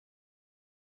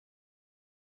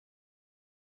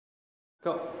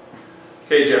Go.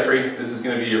 Okay, Geoffrey, this is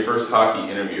going to be your first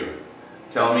hockey interview.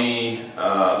 Tell me,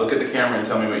 look at the camera and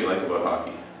tell me what you like about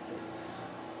hockey.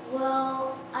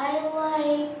 Well, I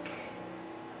like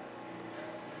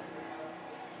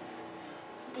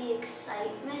the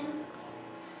excitement,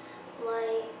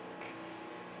 like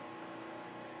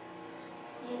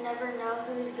you never know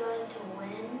who's going to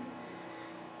win,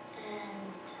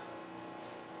 and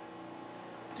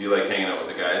Do you like hanging out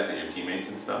with the guys and your teammates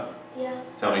and stuff? yeah,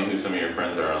 Tell me who some of your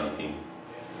friends are on the team.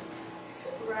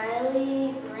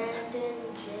 Riley, Brandon,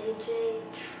 JJ,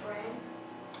 Trent,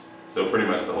 So pretty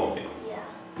much the whole team. yeah.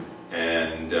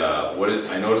 And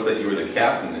I noticed that you were the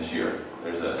captain this year.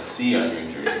 There's a C on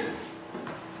your jersey.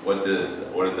 What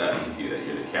does that mean to you, that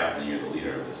you're the captain, you're the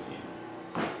leader of this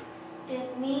team?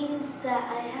 It means that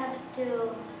I have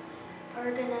to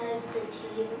organize the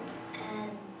team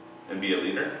And be a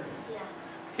leader? yeah.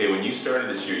 Okay, when you started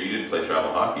this year, you didn't play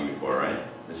travel hockey before, right?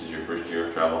 This is your first year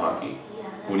of travel hockey? Yeah,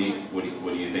 What do that's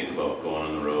what do you think about going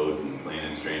on the road and playing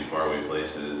in strange faraway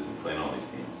places and playing all these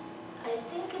teams? I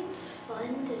think it's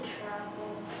fun to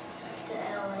travel to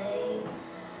LA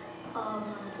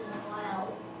once in a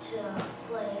while to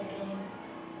play a game.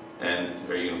 And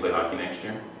are you going to play hockey next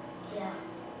year? Yeah,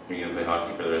 Are you going to play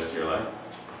hockey for the rest of your life?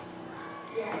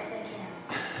 yeah, if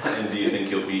I can. And do you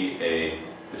think you'll be a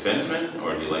defenseman,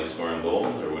 or do you like scoring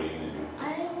goals, or what are you going to do?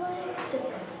 I like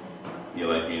defenseman. You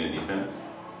like being a defense?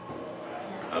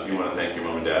 Yeah, Do you want to thank your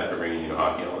mom and dad for bringing you to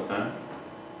hockey all the time?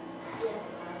 yeah.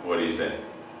 What do you say?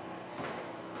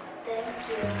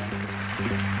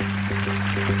 Thank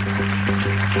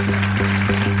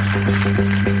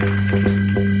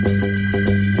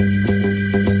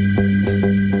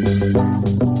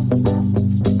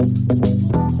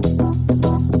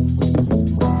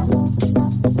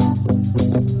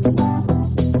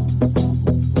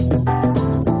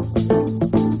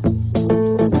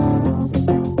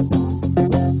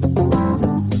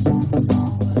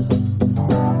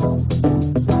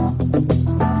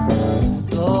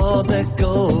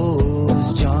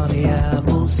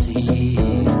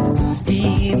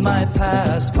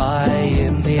pass by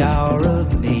in the hour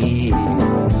of need.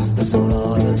 There's a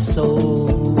lot of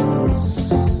souls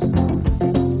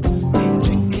been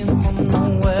drinking from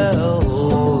the well,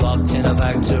 locked in a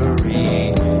factory.